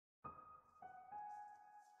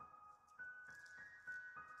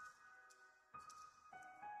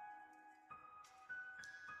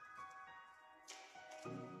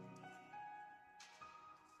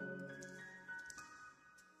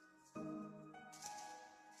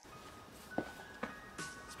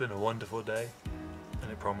been a wonderful day,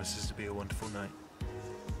 and it promises to be a wonderful night.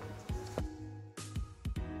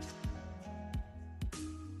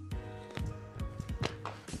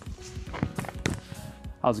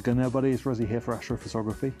 How's it going, everybody? It's Rosie here for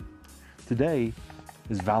AstroFarsography. Today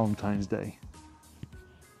is Valentine's Day.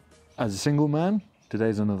 As a single man,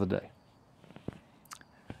 today's another day.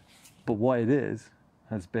 But what it is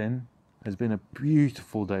has been a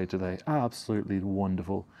beautiful day today. Absolutely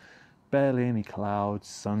wonderful. Barely any clouds,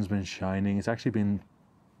 sun's been shining. It's actually been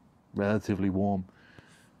relatively warm.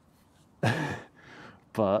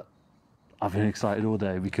 But I've been excited all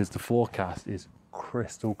day because the forecast is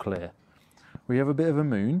crystal clear. We have a bit of a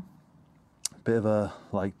moon,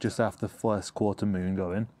 like just after the first quarter moon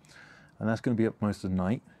going, and that's going to be up most of the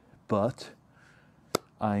night, but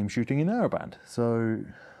I'm shooting in narrowband, so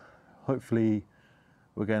hopefully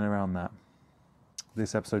we're getting around that.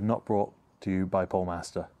 This episode not brought to you by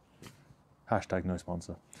Polemaster. Hashtag no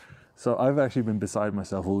sponsor. So I've actually been beside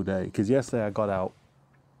myself all day, because yesterday I got out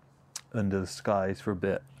under the skies for a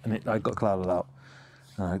bit, and I got clouded out,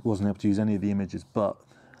 and I wasn't able to use any of the images, but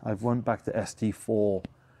I've went back to ST4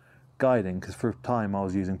 guiding, because for a time I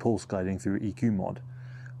was using pulse guiding through EQ mod,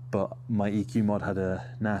 but my EQ mod had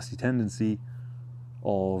a nasty tendency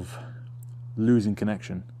of losing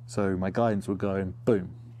connection. So my guidance would go and boom,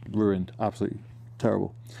 ruined, absolutely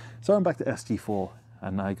terrible. So I'm back to ST4,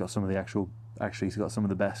 and I got some of the actually got some of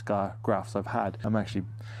the best graphs I've had. I'm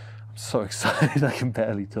so excited I can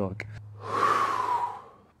barely talk.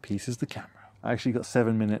 Pieces the camera. I actually got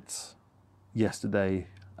 7 minutes yesterday.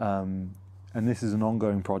 And this is an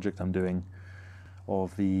ongoing project I'm doing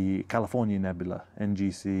of the California Nebula,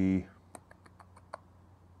 NGC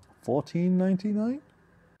 1499.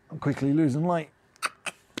 I'm quickly losing light.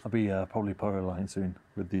 I'll be probably power line soon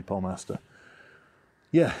with the Polemaster.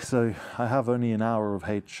 Yeah, so I have only an hour of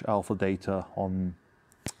H alpha data on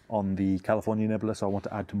the California Nebula, so I want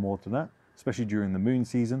to add more to that, especially during the moon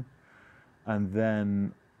season. And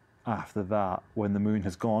then after that, when the moon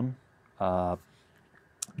has gone,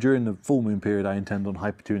 during the full moon period, I intend on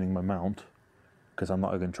hypertuning my mount, because I'm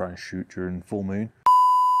not going to try and shoot during full moon.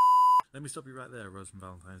 Let me stop you right there, Rose from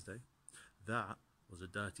Valentine's Day. That was a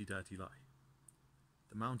dirty, dirty lie.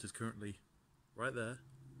 The mount is currently right there,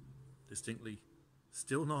 distinctly,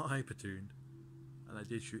 still not hypertuned, and I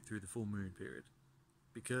did shoot through the full moon period,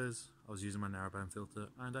 because I was using my narrowband filter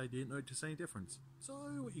and I didn't notice any difference. So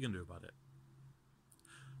what are you going to do about it?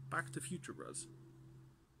 Back to future Rose,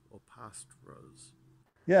 or past Rose.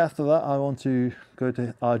 Yeah, after that I want to go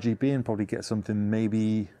to RGB and probably get something,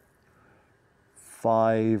 maybe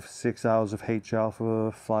 5-6 hours of H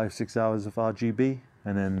alpha, 5-6 hours of RGB,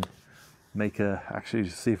 and then actually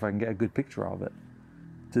see if I can get a good picture of it.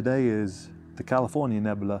 Today is the California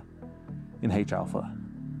Nebula in H alpha.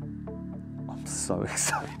 I'm so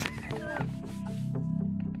excited.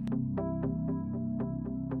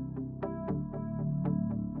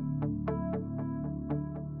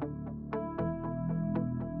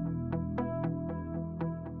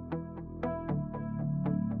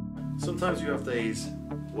 Sometimes you have days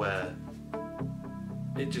where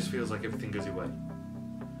it just feels like everything goes your way.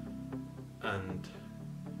 And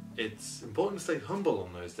it's important to stay humble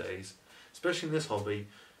on those days, especially in this hobby,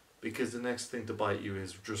 because the next thing to bite you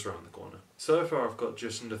is just around the corner. So far I've got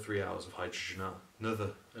just under 3 hours of hydrogen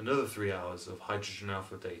alpha, another 3 hours of hydrogen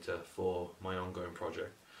alpha data for my ongoing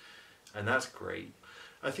project. And that's great.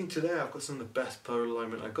 I think today I've got some of the best polar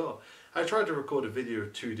alignment I got. I tried to record a video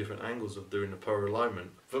of 2 different angles of doing the polar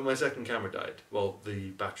alignment, but my second camera died. Well, the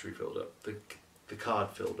battery filled up, the card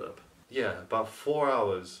filled up. Yeah, about 4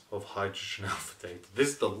 hours of hydrogen alpha data. This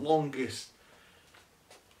is the longest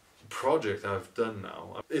project I've done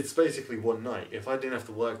now. It's basically one night. If I didn't have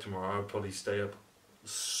to work tomorrow, I would probably stay up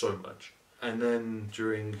so much. And then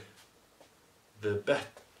during the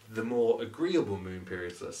more agreeable moon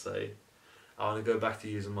periods, let's say, I want to go back to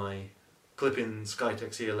using my clip-in SkyTech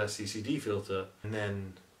CLS-CCD filter, and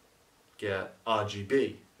then get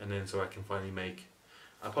RGB, and then so I can finally make,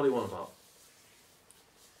 I probably want about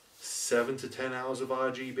 7 to 10 hours of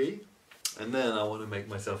RGB, and then I want to make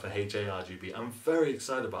myself a HA RGB. I'm very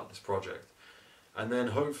excited about this project, and then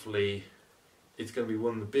hopefully it's going to be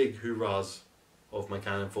one of the big hoorahs of my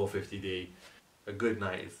Canon 450D. A good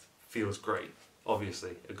night feels great.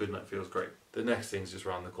 Obviously, a good night feels great. The next thing's just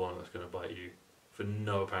around the corner that's going to bite you. For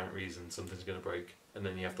no apparent reason, something's going to break, and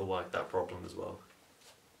then you have to work that problem as well.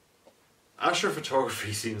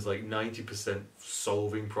 Astrophotography seems like 90%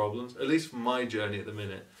 solving problems, at least for my journey at the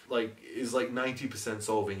minute. Is like 90%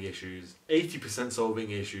 solving issues, 80%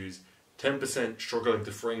 solving issues, 10% struggling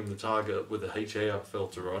to frame the target with a HA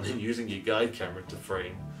filter on and using your guide camera to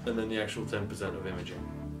frame, and then the actual 10% of imaging.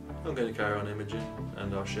 I'm going to carry on imaging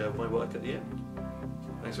and I'll share my work at the end.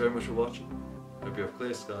 Thanks very much for watching. Hope you have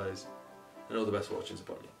clear skies and all the best fortunes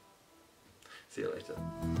upon you. See you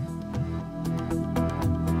later.